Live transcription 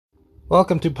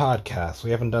Welcome to podcast.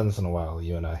 We haven't done this in a while,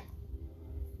 you and I.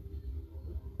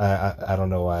 I don't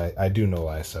know why. I do know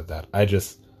why I said that. I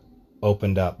just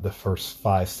opened up the first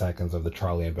 5 seconds of the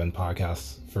Charlie and Ben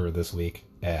podcast for this week,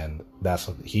 and that's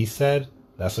what he said.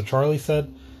 That's what Charlie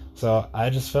said. So I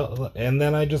just felt, and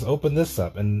then I just opened this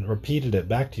up and repeated it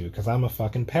back to you because I'm a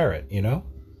fucking parrot, you know?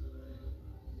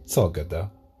 It's all good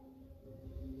though.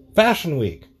 Fashion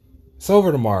week. It's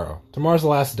over tomorrow. Tomorrow's the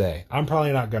last day. I'm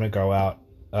probably not gonna go out.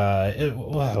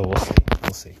 Well, we'll see.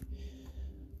 We'll see.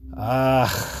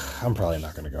 I'm probably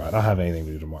not going to go. I don't have anything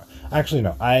to do tomorrow. Actually,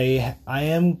 no. I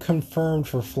am confirmed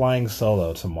for flying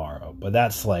solo tomorrow, but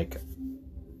that's like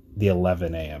the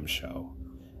 11 a.m. show.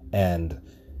 And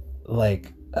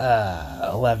like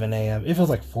 11 a.m. If it was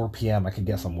like 4 p.m., I could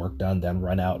get some work done, then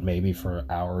run out maybe for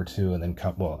an hour or two, and then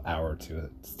come. Well, hour or two.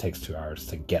 It takes 2 hours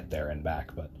to get there and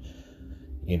back, but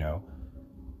you know,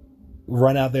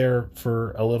 run out there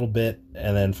for a little bit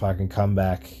and then fucking come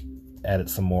back, edit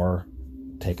some more.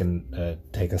 Take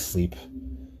a sleep,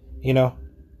 you know.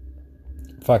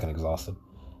 Fucking exhausted.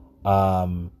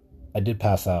 I did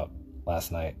pass out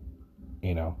last night,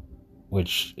 you know,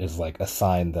 which is like a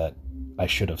sign that I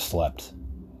should have slept,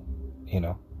 you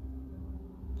know.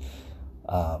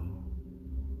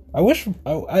 I wish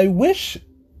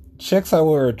chicks I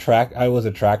was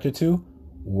attracted to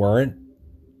were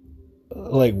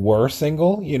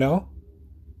single, you know.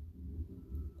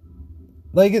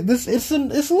 Like it's a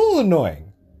little annoying.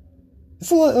 It's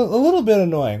a little bit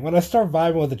annoying when I start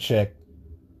vibing with a chick,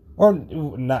 or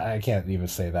not. I can't even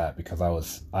say that because I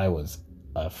was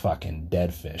a fucking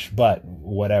dead fish. But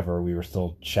whatever, we were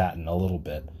still chatting a little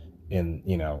bit in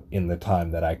the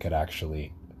time that I could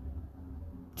actually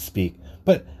speak.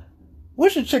 But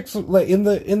wish the chicks like in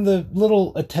the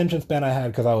little attention span I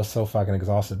had because I was so fucking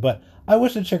exhausted. But I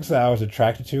wish the chicks that I was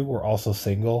attracted to were also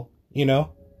single, you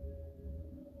know,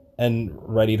 and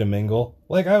ready to mingle.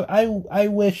 Like, I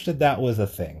wish that was a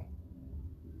thing.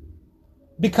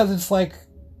 Because it's like,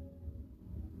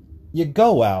 you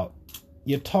go out,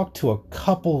 you talk to a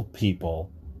couple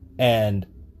people, and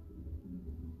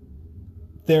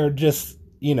they're just,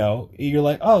 you know, you're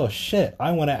like, oh shit,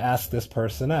 I want to ask this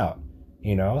person out.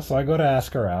 You know, so I go to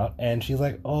ask her out, and she's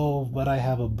like, oh, but I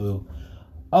have a boo.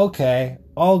 Okay,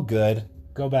 all good.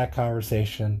 Go back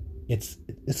conversation. It's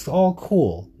all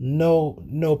cool.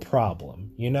 No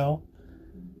problem, you know?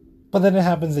 But then it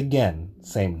happens again,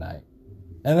 same night.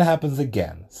 And it happens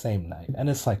again, same night. And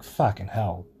it's like, fucking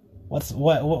hell. What's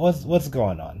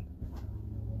going on?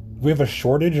 We have a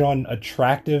shortage on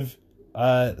attractive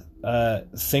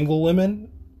single women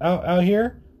out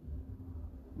here?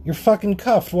 You're fucking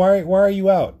cuffed. Why are you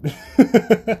out?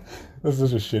 That's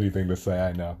such a shitty thing to say,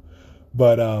 I know.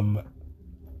 But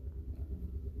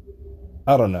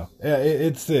I don't know.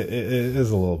 It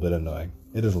is a little bit annoying.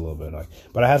 It is a little bit annoying.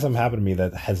 But I had something happen to me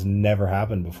that has never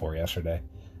happened before yesterday.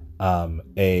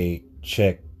 A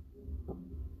chick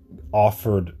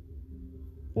offered,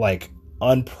 like,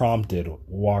 unprompted,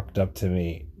 walked up to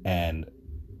me and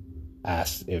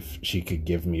asked if she could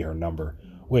give me her number,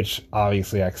 which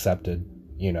obviously I accepted,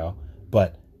 you know.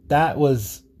 But that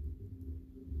was,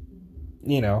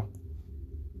 you know,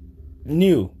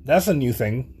 new. That's a new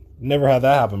thing. Never had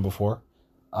that happen before.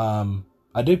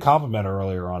 I did compliment her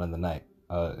earlier on in the night,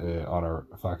 on her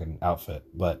fucking outfit,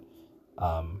 but,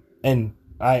 and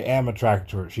I am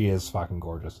attracted to her. She is fucking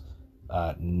gorgeous.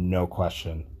 No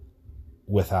question,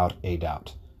 without a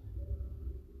doubt.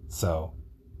 So,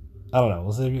 I don't know.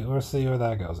 We'll see where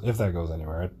that goes. If that goes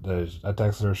anywhere. I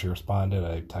texted her, she responded.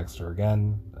 I texted her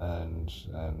again, and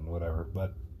whatever.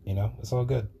 But, you know, it's all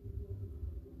good.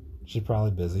 She's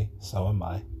probably busy. So am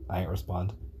I. I ain't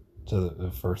respond to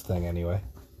the first thing anyway.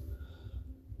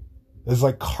 It's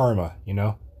like karma, you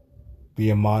know?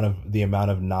 The amount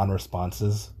of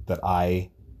non-responses that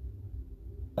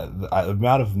the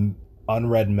amount of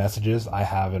unread messages I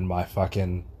have in my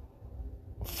fucking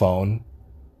phone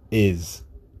is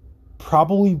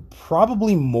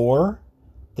probably more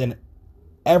than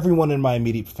everyone in my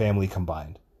immediate family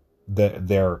combined.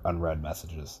 Their unread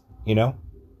messages, you know?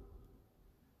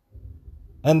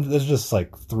 And there's just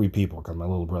like 3 people because my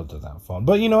little brother doesn't have a phone.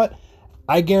 But you know what?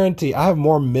 I guarantee I have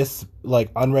more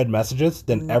unread messages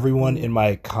than everyone in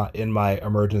my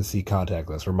emergency contact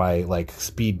list, or my like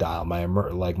speed dial,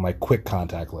 my quick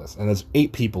contact list. And there's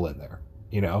 8 people in there,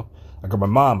 you know? I got my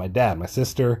mom, my dad, my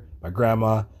sister, my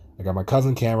grandma. I got my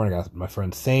cousin Cameron. I got my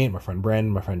friend Saint, my friend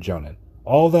Brandon, my friend Jonan.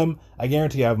 All of them, I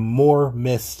guarantee I have more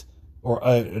missed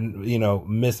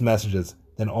messages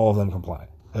than all of them combined.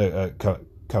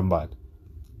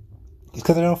 It's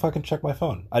because I don't fucking check my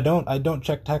phone. I don't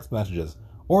check text messages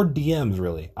or DMs.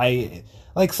 Really, I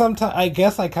like sometimes. I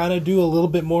guess I kind of do a little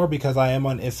bit more because I am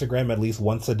on Instagram at least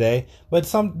once a day.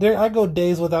 But I go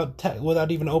days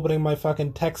without even opening my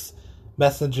fucking text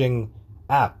messaging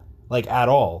app, like, at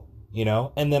all. You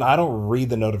know, and then I don't read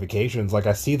the notifications. Like,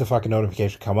 I see the fucking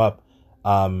notification come up,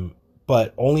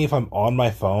 but only if I'm on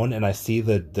my phone and I see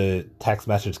the text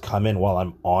message come in while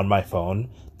I'm on my phone,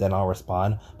 then I'll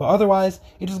respond. But otherwise,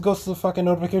 it just goes to the fucking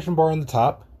notification bar on the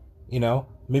top. You know,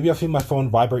 maybe I'll see my phone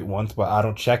vibrate once, but I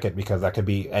don't check it because that could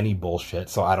be any bullshit,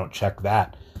 so I don't check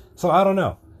that. So I don't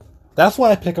know. That's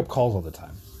why I pick up calls all the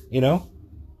time, you know?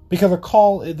 Because a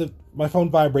call, my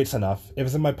phone vibrates enough. If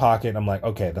it's in my pocket, I'm like,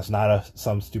 okay, that's not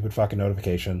some stupid fucking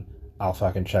notification. I'll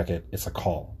fucking check it. It's a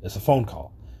call. It's a phone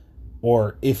call.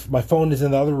 Or if my phone is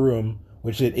in the other room,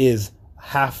 which it is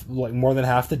more than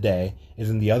half the day, is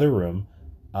in the other room,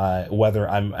 whether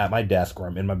I'm at my desk or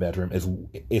I'm in my bedroom,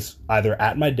 is either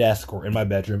at my desk or in my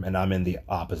bedroom, and I'm in the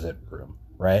opposite room,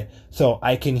 right? So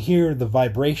I can hear the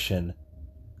vibration,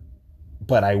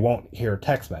 but I won't hear a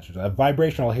text message. A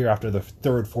vibration I'll hear after the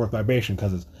third, fourth vibration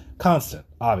because it's constant,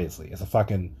 obviously. It's a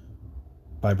fucking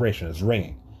vibration. It's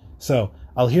ringing. So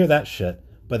I'll hear that shit,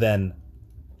 but then,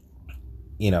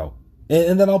 you know,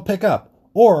 and then I'll pick up.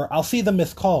 Or I'll see the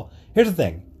missed call. Here's the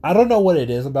thing. I don't know what it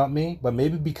is about me, but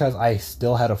maybe because I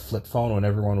still had a flip phone when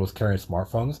everyone was carrying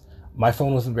smartphones. My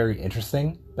phone wasn't very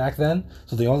interesting back then.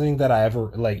 So the only thing that I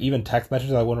ever, like, even text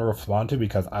messages I wouldn't respond to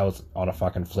because I was on a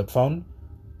fucking flip phone.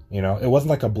 You know, it wasn't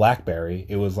like a BlackBerry.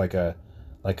 It was it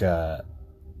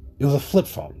was a flip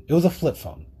phone. It was a flip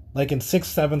phone. Like in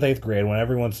 6th, 7th, 8th grade, when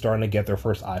everyone's starting to get their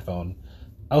first iPhone,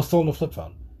 I was still on a flip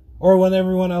phone. Or when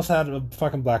everyone else had a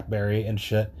fucking BlackBerry and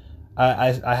shit,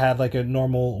 I had like a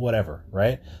normal whatever,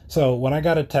 right? So when I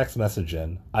got a text message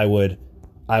in, it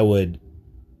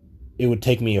would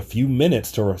take me a few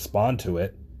minutes to respond to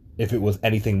it if it was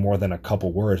anything more than a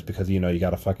couple words, because, you know, you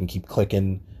gotta fucking keep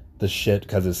clicking the shit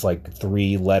because it's like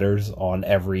 3 letters on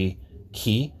every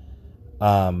key.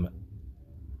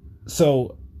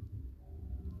 So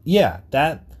yeah,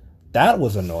 that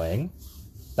was annoying.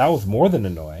 That was more than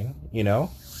annoying, you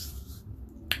know?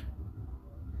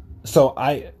 So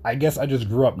I guess I just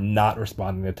grew up not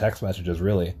responding to text messages,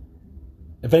 really.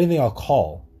 If anything, I'll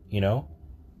call, you know?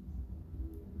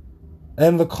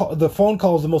 And the phone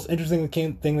call is the most interesting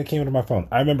thing that came into my phone.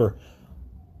 I remember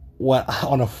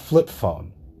on a flip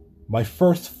phone, my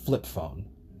first flip phone,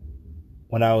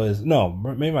 when I was,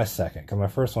 maybe my second, because my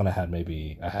first one I had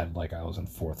like I was in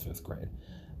 4th, 5th grade.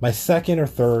 My second or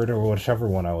third, or whichever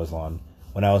one I was on,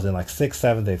 when I was in like 6th,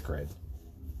 7th, 8th grade,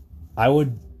 I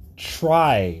would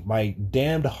try my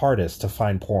damned hardest to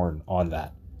find porn on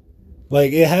that.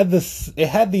 Like, it had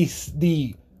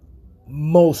the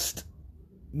most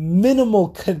minimal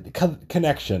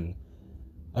connection.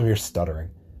 I'm here stuttering.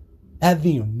 It had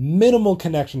the minimal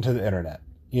connection to the internet,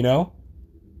 you know?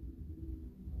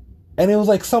 And it was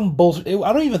like some bullshit.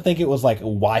 I don't even think it was like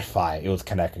Wi-Fi it was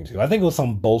connecting to. I think it was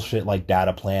some bullshit like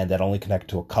data plan that only connected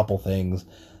to a couple things.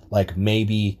 Like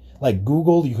maybe, like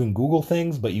Google, you can Google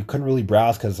things, but you couldn't really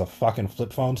browse because it's a fucking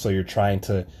flip phone. So you're trying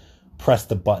to press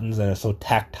the buttons and it's so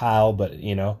tactile, but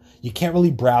you know, you can't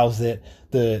really browse it.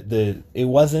 The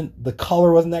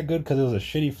color wasn't that good because it was a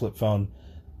shitty flip phone.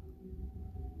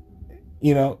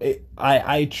 You know,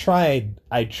 I tried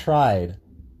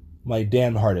my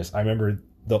damn hardest. I remember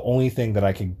the only thing that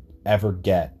I could ever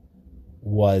get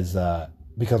was,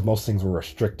 because most things were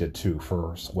restricted too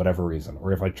for whatever reason,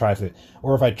 or if I tried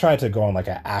to go on like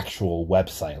an actual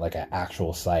website, like an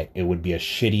actual site, it would be a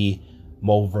shitty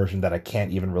mobile version that I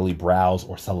can't even really browse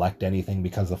or select anything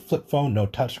because the flip phone, no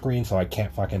touchscreen, so I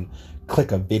can't fucking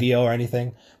click a video or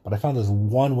anything. But I found this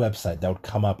one website that would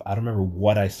come up. I don't remember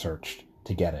what I searched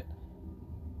to get it,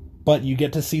 but you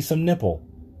get to see some nipple,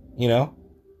 you know.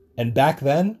 And back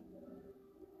then,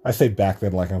 I say back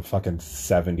then like I'm fucking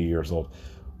 70 years old.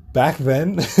 Back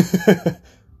then,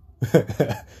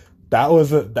 that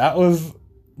was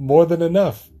more than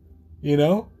enough, you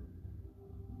know?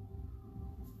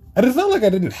 And it's not like I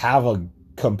didn't have a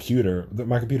computer.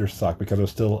 My computer sucked because it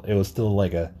was still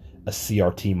like a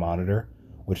CRT monitor,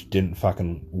 which didn't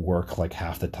fucking work like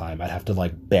half the time. I'd have to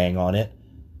like bang on it.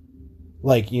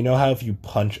 Like, you know how if you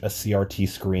punch a CRT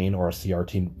screen or a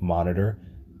CRT monitor,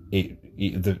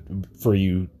 for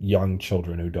you young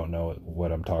children who don't know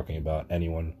what I'm talking about,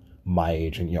 anyone my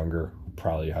age and younger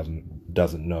probably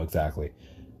doesn't know exactly.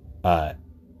 A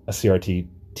CRT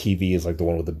TV is like the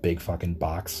one with the big fucking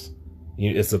box.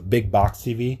 It's a big box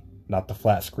TV, not the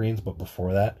flat screens, but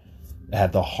before that, it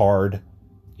had the hard,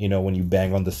 you know, when you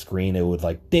bang on the screen, it would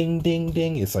like ding, ding,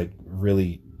 ding. It's like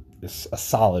really it's a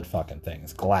solid fucking thing.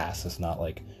 It's glass. It's not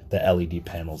like the LED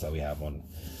panels that we have on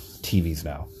TVs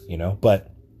now, you know?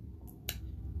 But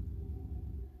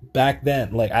back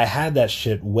then, like, I had that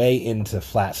shit way into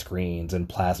flat screens and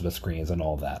plasma screens and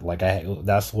all that. Like,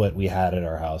 that's what we had at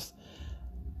our house.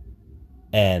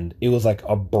 And it was like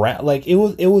a brand, like, it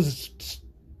was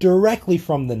directly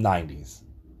from the 90s,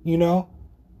 you know?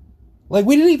 Like,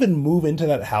 we didn't even move into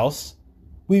that house.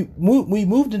 We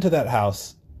moved into that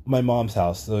house, my mom's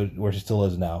house, where she still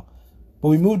lives now. But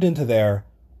we moved into there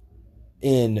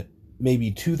in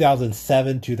maybe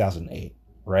 2007, 2008,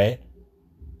 right?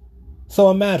 So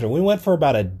imagine, we went for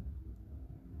about a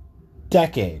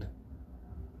decade,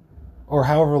 or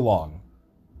however long,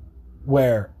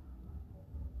 where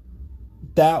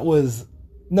that was,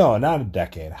 no, not a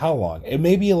decade. How long? It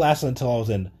lasted until I was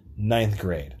in 9th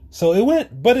grade. So it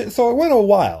went a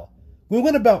while. We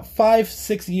went about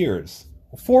 5-6 years,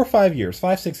 4 or 5 years,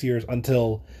 5-6 years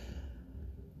until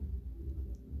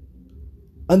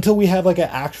we had like an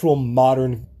actual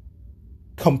modern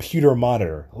computer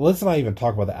monitor. Let's not even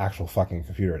talk about the actual fucking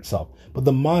computer itself, but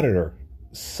the monitor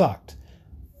sucked.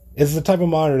 It's the type of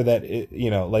monitor that,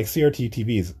 like CRT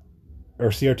TVs or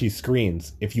CRT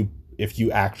screens, if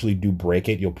you actually do break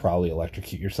it, you'll probably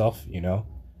electrocute yourself, you know?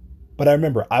 But I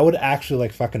remember I would actually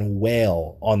like fucking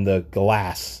wail on the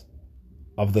glass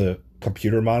of the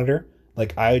computer monitor.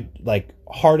 Like, I like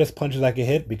hardest punches I could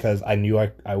hit because I knew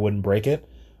I wouldn't break it.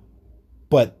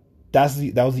 But that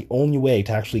was the only way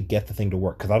to actually get the thing to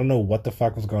work, because I don't know what the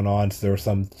fuck was going on. So there were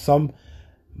some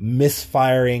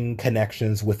misfiring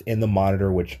connections within the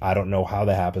monitor, which I don't know how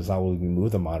that happens. Not when we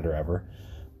move the monitor ever,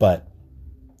 but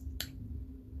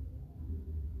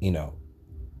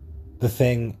the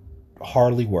thing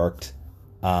hardly worked.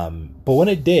 But when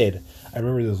it did, I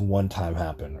remember this one time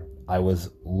happened. I was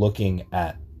looking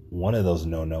at one of those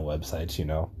no websites,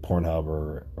 Pornhub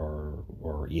or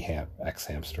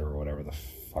Xhamster or whatever the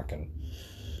fucking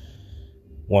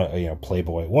one,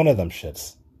 Playboy, one of them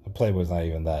shits. Playboy's not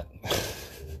even that.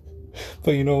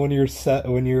 But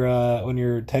when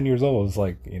you're 10 years old, it's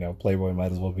like, Playboy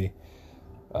might as well be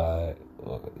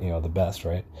the best,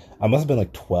 right? I must have been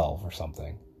like 12 or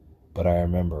something. But I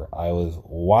remember I was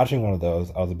watching one of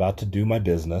those. I was about to do my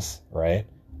business, right?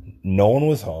 No one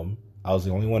was home. I was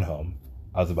the only one home.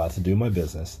 I was about to do my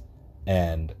business,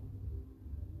 and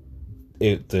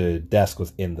the desk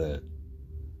was in the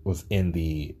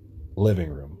living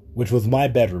room, which was my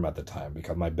bedroom at the time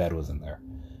because my bed was in there,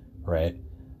 right?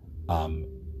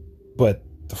 But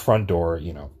the front door,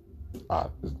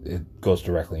 it goes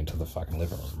directly into the fucking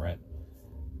living room, right?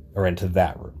 Or into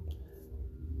that room.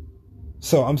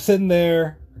 So I'm sitting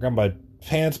there, I got my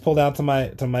pants pulled out to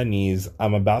my knees.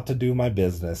 I'm about to do my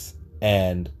business,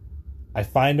 and I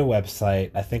find a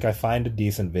website. I think I find a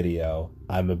decent video.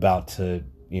 I'm about to,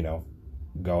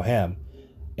 go ham,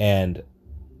 and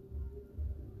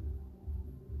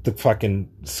the fucking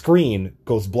screen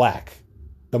goes black.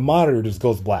 The monitor just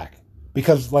goes black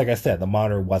because, like I said, the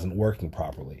monitor wasn't working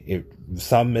properly.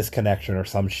 Some misconnection or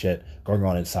some shit going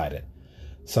on inside it.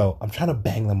 So I'm trying to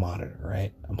bang the monitor,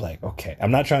 right? I'm like, okay,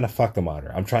 I'm not trying to fuck the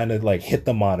monitor. I'm trying to like hit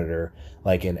the monitor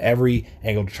like in every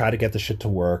angle to try to get the shit to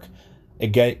work.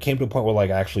 It came to a point where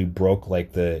like I actually broke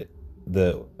like the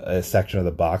section of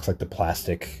the box, like the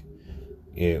plastic,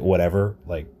 whatever.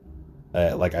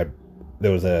 There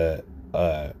was a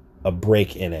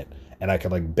break in it, and I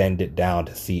could like bend it down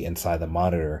to see inside the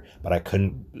monitor, but I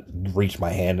couldn't reach my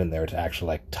hand in there to actually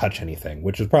like touch anything,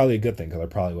 which was probably a good thing because I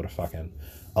probably would have fucking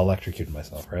electrocuted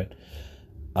myself, right?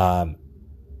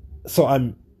 So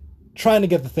I'm trying to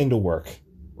get the thing to work,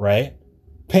 right?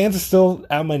 Pants are still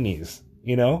at my knees,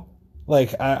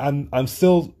 like I'm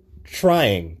still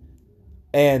trying,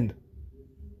 and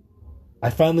I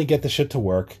finally get the shit to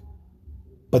work,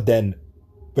 but then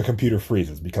the computer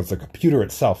freezes because the computer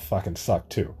itself fucking sucked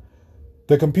too.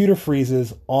 The computer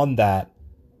freezes on that,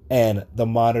 and the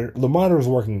monitor is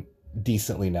working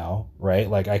decently now, right?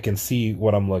 Like I can see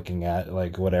what I'm looking at,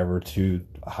 like whatever, two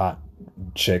hot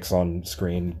chicks on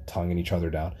screen tonguing each other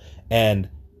down,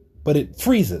 but it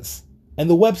freezes, and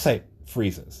the website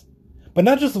freezes. But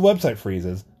not just the website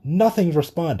freezes, nothing's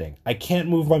responding. I can't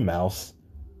move my mouse.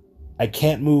 I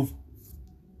can't move,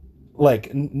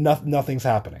 like nothing's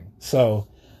happening. So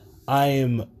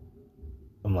I'm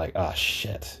like, oh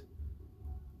shit.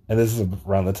 And this is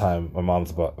around the time my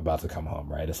mom's about to come home,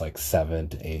 right? It's like 7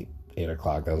 to 8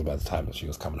 o'clock. That was about the time that she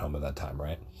was coming home at that time,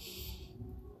 right?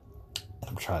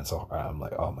 I'm trying so hard. I'm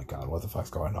like, oh my God, what the fuck's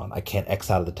going on? I can't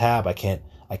X out of the tab. I can't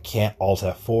Alt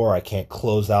F4. I can't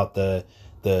close out the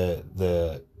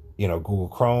Google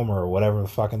Chrome or whatever the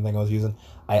fucking thing I was using.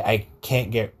 I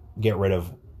can't get rid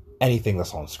of anything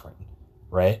that's on screen,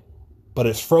 right? But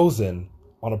it's frozen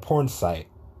on a porn site,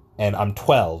 and I'm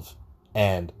 12,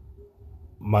 and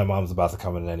my mom's about to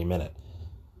come in any minute.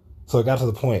 So it got to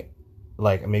the point,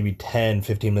 like maybe 10,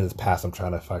 15 minutes past, I'm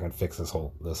trying to fucking fix this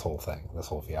whole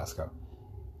fiasco.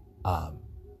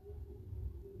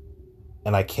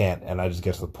 And I can't, and I just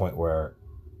get to the point where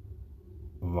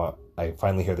I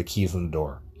finally hear the keys in the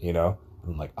door, you know?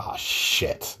 I'm like, oh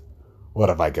shit, what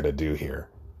am I gonna do here?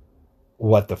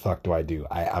 What the fuck do I do?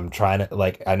 I'm trying to,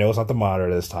 like, I know it's not the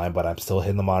monitor this time, but I'm still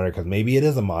hitting the monitor because maybe it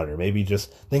is a monitor. Maybe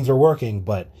just things are working,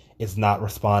 but it's not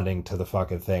responding to the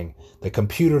fucking thing. The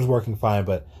computer's working fine,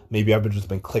 but maybe I've just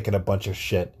been clicking a bunch of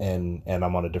shit and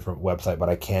I'm on a different website, but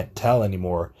I can't tell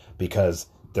anymore because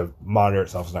the monitor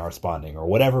itself is not responding or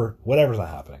whatever's not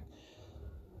happening.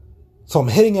 So I'm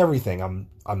hitting everything.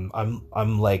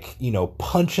 I'm like, you know,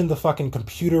 punching the fucking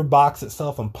computer box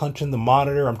itself. I'm punching the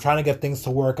monitor. I'm trying to get things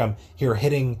to work. I'm here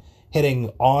hitting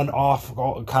on, off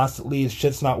constantly.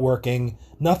 Shit's not working.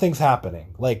 Nothing's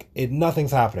happening.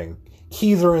 Nothing's happening.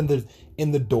 Keys are in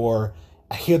the door.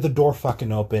 I hear the door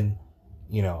fucking open.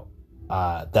 You know,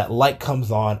 that light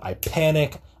comes on. I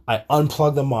panic. I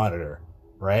unplug the monitor,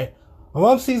 right? My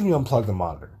mom sees me unplug the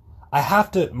monitor.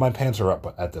 My pants are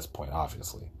up at this point,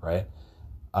 obviously, right?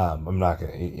 I'm not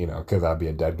gonna, you know, because that'd be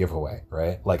a dead giveaway,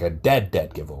 right? Like a dead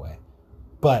giveaway.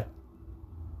 But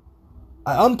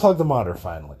I unplugged the monitor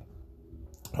finally.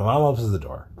 My mom opens the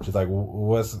door. She's like,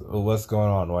 "What's going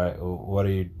on? Why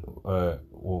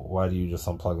do you just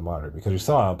unplug the monitor? Because you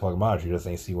saw I unplug the monitor, you just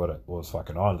ain't see what was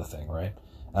fucking on the thing, right?"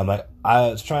 I'm like, "I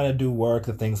was trying to do work.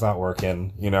 The thing's not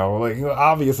working. You know, like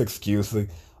obvious excuse. Like,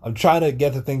 I'm trying to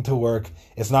get the thing to work.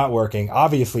 It's not working.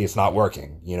 Obviously, it's not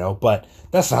working, you know, but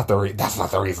that's not the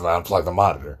reason I unplugged the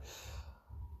monitor."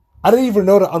 I didn't even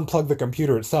know to unplug the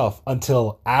computer itself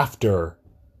until after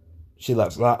she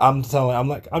left. So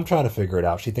I'm trying to figure it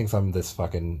out. She thinks I'm this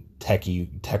fucking tech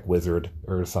wizard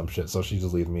or some shit. So she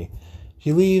just leaves me.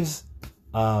 She leaves.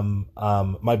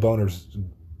 My boner's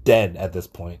dead at this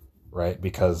point, right?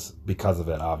 Because of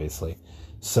it, obviously.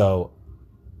 So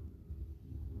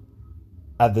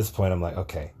at this point, I'm like,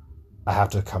 okay, I have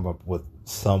to come up with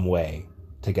some way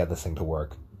to get this thing to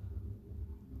work.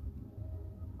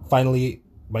 Finally,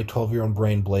 my 12-year-old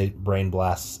brain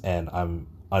blasts, and I'm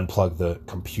unplug the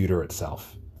computer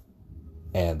itself,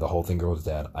 and the whole thing goes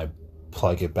dead. I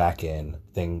plug it back in,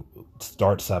 thing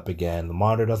starts up again. The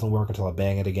monitor doesn't work until I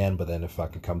bang it again, but then it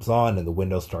fucking comes on, and the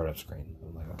Windows startup screen.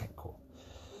 I'm like, okay, cool.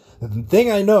 The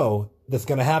thing I know that's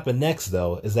going to happen next,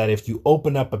 though, is that if you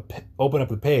open up the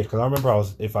page, because I remember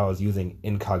if I was using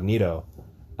incognito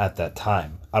at that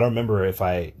time. I don't remember if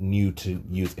I knew to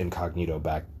use incognito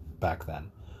back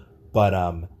then. But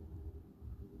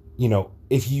you know,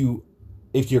 if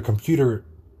your computer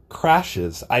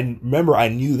crashes, I remember I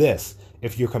knew this.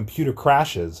 If your computer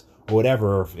crashes or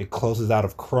whatever, or if it closes out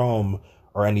of Chrome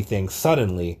or anything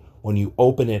suddenly, when you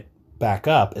open it back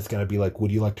up, it's going to be like,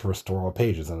 would you like to restore all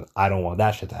pages? And I don't want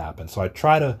that shit to happen. So I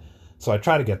try to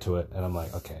get to it, and I'm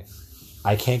like, okay,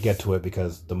 I can't get to it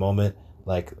because the moment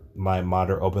like my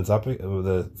monitor opens up,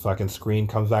 the fucking screen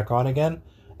comes back on again,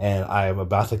 and I am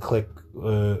about to click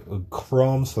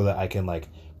Chrome so that I can like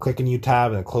click a new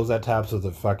tab and close that tab so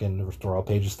the fucking restore all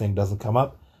pages thing doesn't come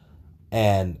up.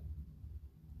 And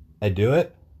I do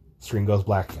it, screen goes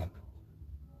black again.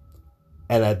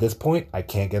 And at this point, I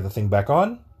can't get the thing back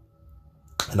on.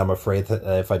 And I'm afraid that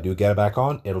if I do get it back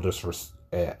on, it'll just,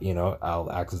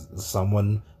 I'll ask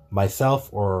someone, myself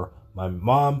or my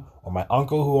mom or my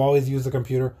uncle who always used the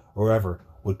computer or whoever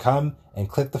would come and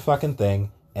click the fucking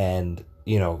thing and,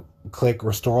 you know, click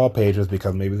restore all pages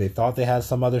because maybe they thought they had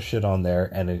some other shit on there,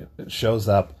 and it shows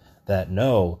up that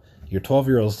no, your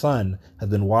 12-year-old son has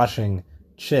been watching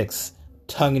chicks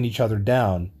tonguing each other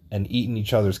down and eating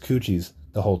each other's coochies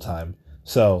the whole time.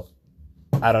 So,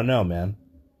 I don't know, man.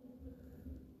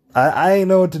 I ain't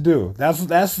know what to do. That's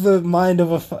the mind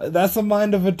of a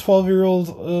 12-year-old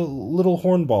little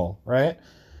hornball, right?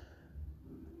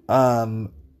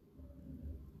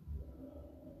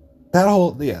 That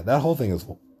whole thing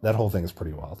is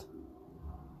pretty wild.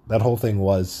 That whole thing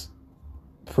was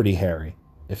pretty hairy,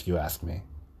 if you ask me.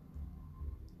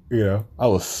 You know, I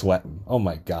was sweating. Oh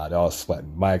my God, I was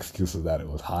sweating. My excuse is that it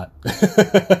was hot,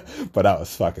 but I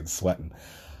was fucking sweating.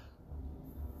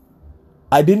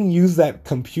 I didn't use that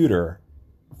computer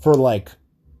for like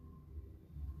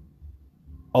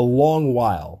a long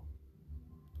while.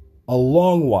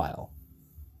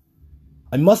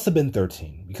 I must have been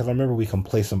 13 because I remember we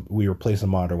replaced a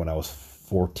monitor when I was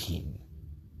 14.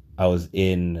 I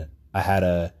had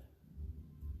a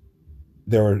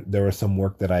there was some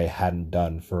work that I hadn't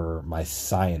done for my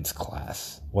science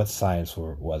class. What science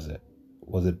was it?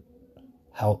 Was it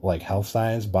health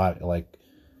science? Fucking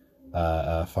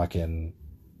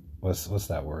what's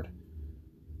that word?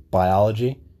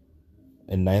 Biology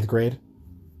in ninth grade.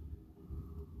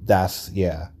 I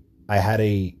had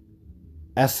a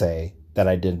essay that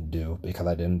I didn't do because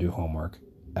I didn't do homework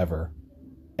ever,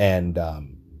 and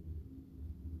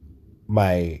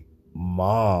my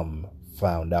mom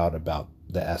found out about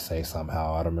the essay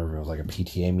somehow. I don't remember if it was like a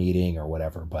PTA meeting or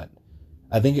whatever, but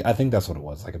I think that's what it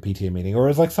was, like a PTA meeting, or it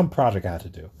was like some project I had to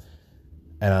do.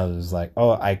 And I was like,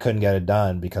 oh, I couldn't get it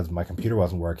done because my computer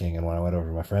wasn't working. And when I went over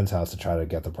to my friend's house to try to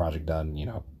get the project done,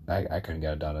 I couldn't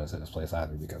get it done at his place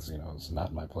either because, it's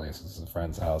not my place. It's a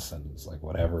friend's house and it's like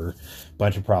whatever,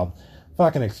 bunch of problems.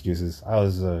 Fucking excuses. I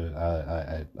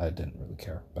didn't really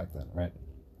care back then, right?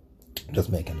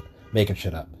 Just making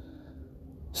shit up.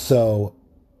 So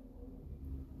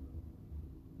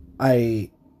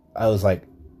I was like,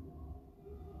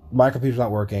 my computer's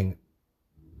not working.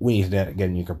 We need to get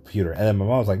a new computer. And then my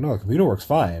mom was like, no, the computer works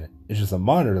fine. It's just the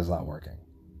monitor's not working.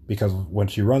 Because when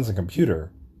she runs the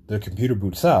computer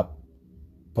boots up,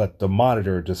 but the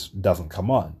monitor just doesn't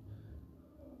come on.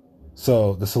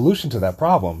 So the solution to that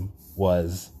problem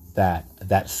was that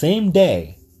same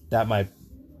day that my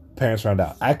parents found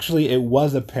out, actually it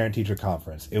was a parent-teacher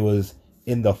conference. It was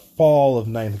in the fall of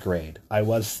ninth grade. I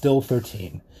was still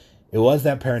 13. It was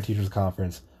that parent-teachers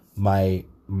conference.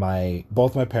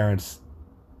 Both my parents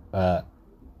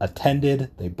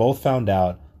attended. They both found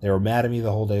out. They were mad at me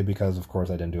the whole day because, of course,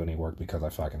 I didn't do any work because I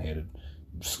fucking hated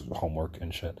homework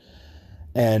and shit.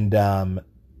 And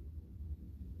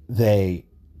they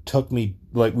took me,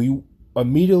 like, we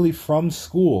immediately from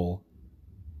school,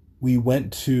 we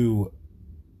went to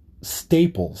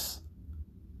Staples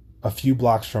a few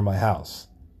blocks from my house,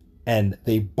 and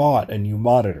they bought a new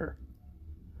monitor.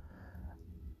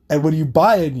 And when you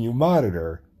buy a new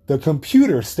monitor, the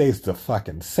computer stays the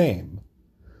fucking same.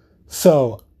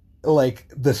 So,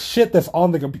 like, the shit that's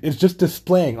on the computer is just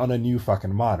displaying on a new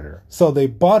fucking monitor. So they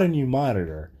bought a new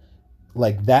monitor,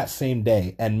 like, that same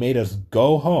day and made us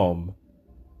go home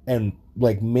and,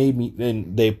 like,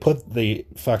 they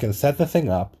fucking set the thing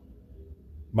up.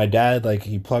 My dad, like,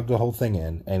 he plugged the whole thing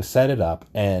in and set it up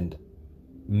and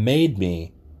made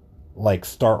me, like,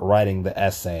 start writing the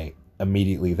essay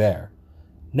immediately there.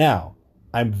 Now,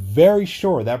 I'm very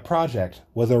sure that project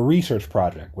was a research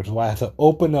project, which is why I had to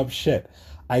open up shit.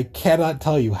 I cannot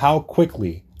tell you how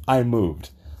quickly I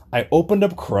moved. I opened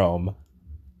up Chrome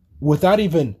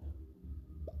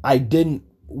I didn't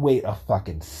wait a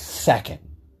fucking second,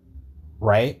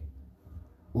 right?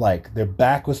 Like, their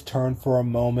back was turned for a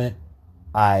moment.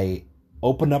 I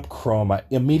opened up Chrome. I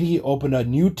immediately opened a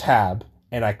new tab,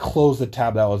 and I closed the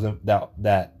tab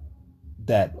that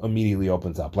immediately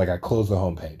opens up. Like, I closed the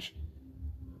homepage.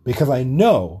 Because I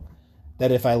know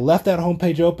that if I left that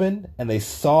homepage open and they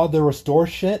saw the restore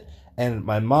shit, and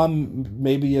my mom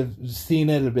maybe have seen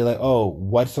it, it'd be like, oh,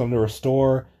 what's on the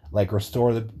restore? Like,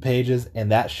 restore the pages,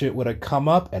 and that shit would have come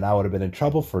up, and I would have been in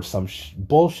trouble for some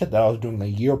bullshit that I was doing a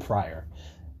year prior.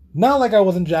 Not like I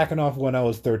wasn't jacking off when I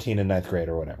was 13 in ninth grade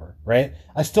or whatever, right?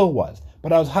 I still was.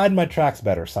 But I was hiding my tracks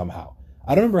better somehow.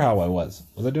 I don't remember how I was.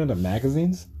 Was I doing the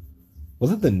magazines?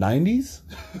 Was it the 90s?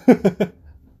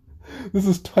 This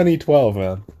is 2012,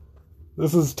 man.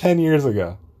 This is 10 years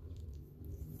ago.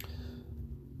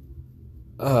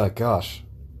 Oh, gosh.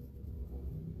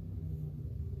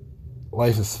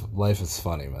 Life is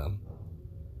funny, man.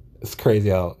 It's crazy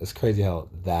how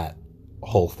that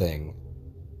whole thing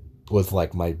was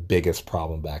like my biggest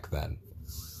problem back then.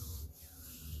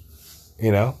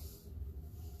 You know?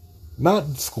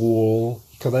 Not school,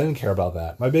 because I didn't care about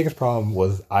that. My biggest problem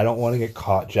was I don't want to get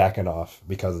caught jacking off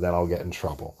because then I'll get in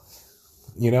trouble.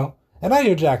 You know? And I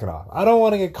do jacking off. I don't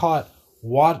want to get caught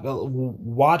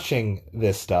watching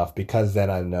this stuff because then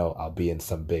I know I'll be in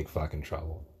some big fucking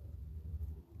trouble.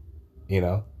 You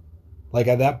know? Like,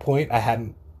 at that point, I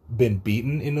hadn't been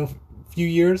beaten in a few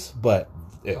years, but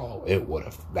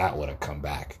that would have come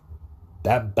back.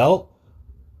 That belt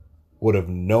would have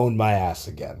known my ass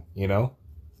again, you know?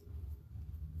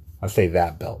 I say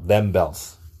that belt, them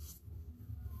belts.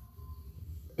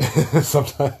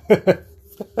 Sometimes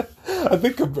I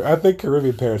think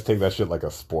Caribbean parents take that shit like a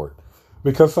sport,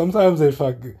 because sometimes they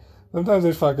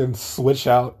fucking switch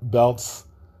out belts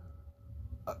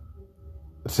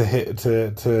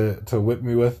to whip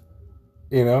me with,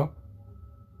 you know.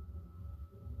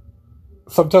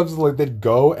 Sometimes, like, they'd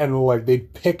go and, like,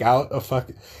 they'd pick out a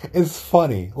fucking... It's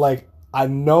funny. Like, I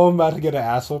know I'm about to get an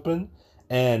ass whooping,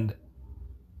 and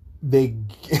they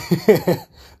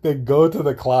They go to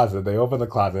the closet. They open the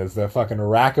closet. It's a fucking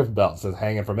rack of belts that's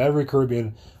hanging from every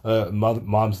Caribbean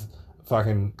mom's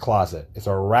fucking closet. It's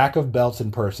a rack of belts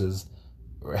and purses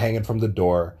hanging from the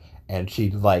door, and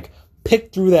she like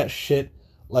picked through that shit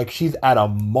like she's at a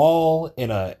mall in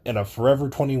a Forever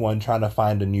 21 trying to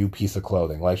find a new piece of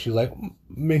clothing. Like she's like,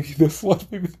 maybe this one,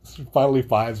 maybe this. She finally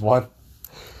finds one,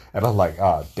 and I'm like,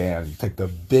 oh damn, you picked the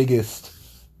biggest,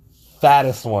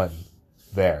 fattest one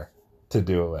there to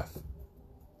do it with.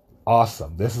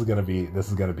 Awesome. This is gonna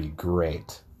be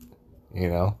great. You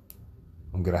know,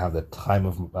 I'm gonna have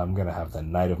the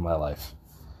night of my life.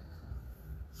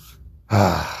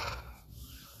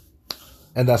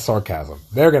 And that's sarcasm.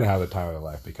 They're gonna have the time of their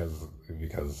life because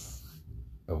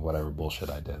of whatever bullshit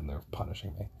I did, and they're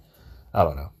punishing me. I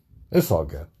don't know. It's all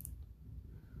good.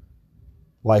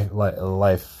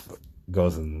 Life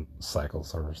goes in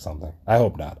cycles or something. I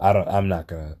hope not. I don't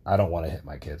want to hit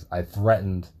my kids. I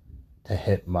threatened to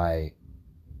hit my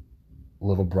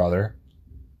little brother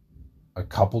a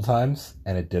couple times,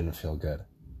 and it didn't feel good.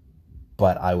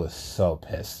 But I was so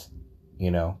pissed,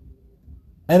 you know.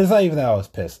 And it's not even that I was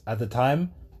pissed. At the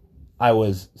time, I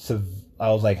was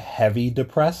like heavy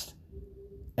depressed,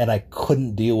 and I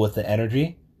couldn't deal with the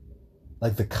energy.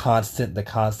 Like the constant,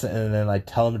 and then I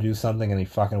tell him to do something and he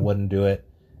fucking wouldn't do it.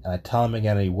 And I tell him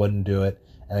again and he wouldn't do it.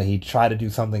 And then he'd try to do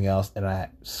something else and I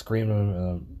scream at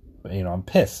him, you know, I'm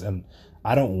pissed. And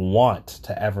I don't want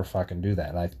to ever fucking do that.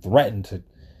 And I threatened to,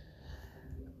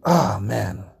 oh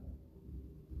man,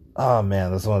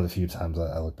 that's one of the few times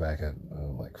I look back at,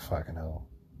 like, fucking hell.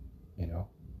 You know,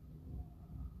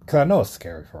 because I know it's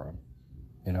scary for him,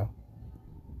 you know,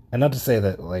 and not to say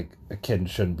that like a kid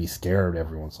shouldn't be scared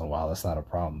every once in a while. That's not a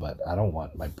problem, but I don't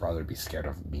want my brother to be scared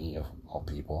of me, of all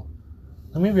people.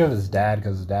 And maybe of his dad,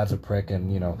 because his dad's a prick,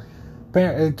 and you know,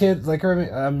 kids like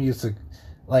I'm used to,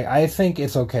 like, I think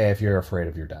it's okay if you're afraid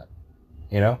of your dad,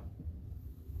 you know,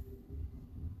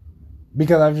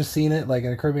 because I've just seen it like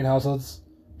in the Caribbean households.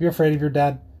 If you're afraid of your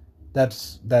dad,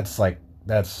 that's like,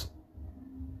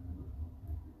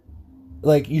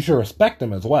 you should respect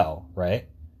him as well, right?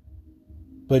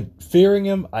 But fearing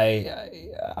him,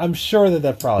 I'm sure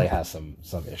that probably has some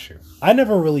issue. I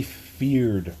never really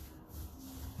feared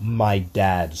my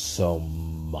dad so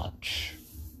much.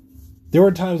 There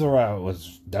were times where I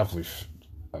was definitely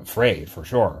afraid, for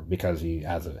sure, because he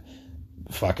has a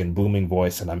fucking booming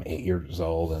voice, and I'm 8 years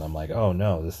old, and I'm like, oh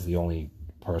no, this is the only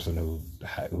person who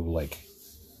like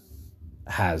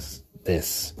has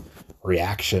this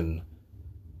reaction,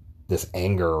 this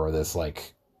anger, or this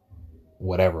like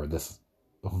whatever, this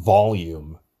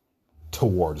volume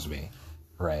towards me,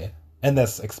 right? And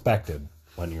that's expected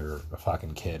when you're a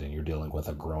fucking kid and you're dealing with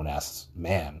a grown-ass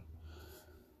man.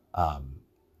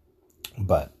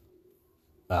 But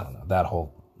I don't know, that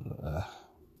whole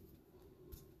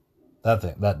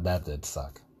that did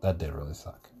suck. That did really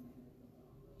suck.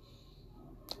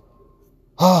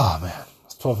 Oh man,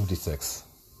 it's 12:56.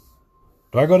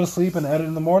 Do I go to sleep and edit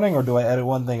in the morning, or do I edit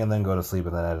one thing and then go to sleep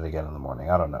and then edit again in the morning?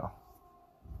 I don't know.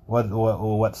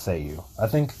 What say you? I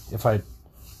think if I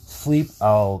sleep,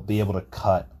 I'll be able to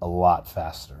cut a lot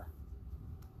faster.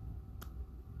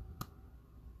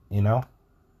 You know?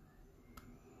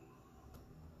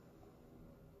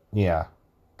 Yeah,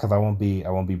 because I won't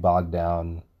be bogged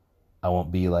down. I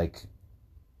won't be like,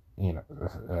 you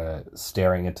know,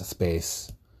 staring into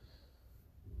space.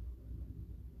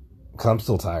 Because I'm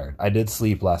still tired. I did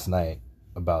sleep last night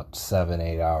about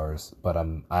 7-8 hours, but I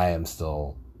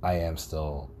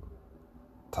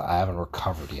haven't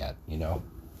recovered yet, you know?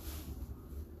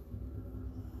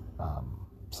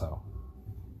 So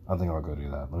I think I'll go do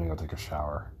that. Let me go take a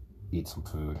shower, eat some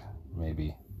food,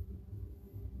 maybe.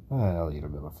 I'll eat a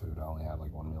bit of food. I only had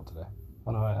like one meal today.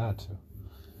 Oh no, I had two.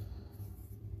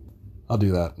 I'll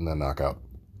do that and then knock out.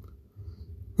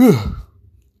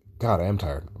 God, I am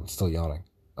tired. I'm still yawning.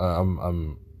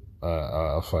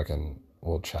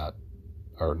 We'll chat,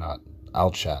 or not.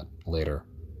 I'll chat later.